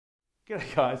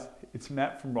G'day guys, it's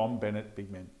Matt from Ron Bennett Big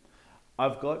Men.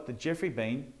 I've got the Geoffrey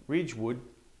Beene Ridgewood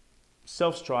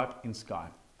self-stripe in Sky.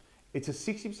 It's a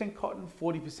 60% cotton,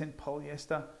 40%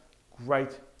 polyester,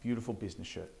 great, beautiful business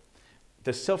shirt.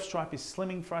 The self-stripe is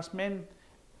slimming for us men.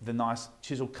 The nice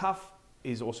chisel cuff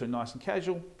is also nice and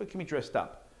casual, but can be dressed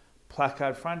up.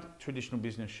 Placard front, traditional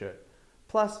business shirt.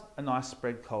 Plus a nice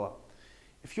spread collar.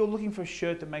 If you're looking for a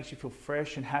shirt that makes you feel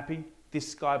fresh and happy,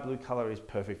 this sky blue color is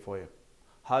perfect for you.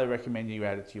 Highly recommend you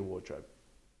add it to your wardrobe.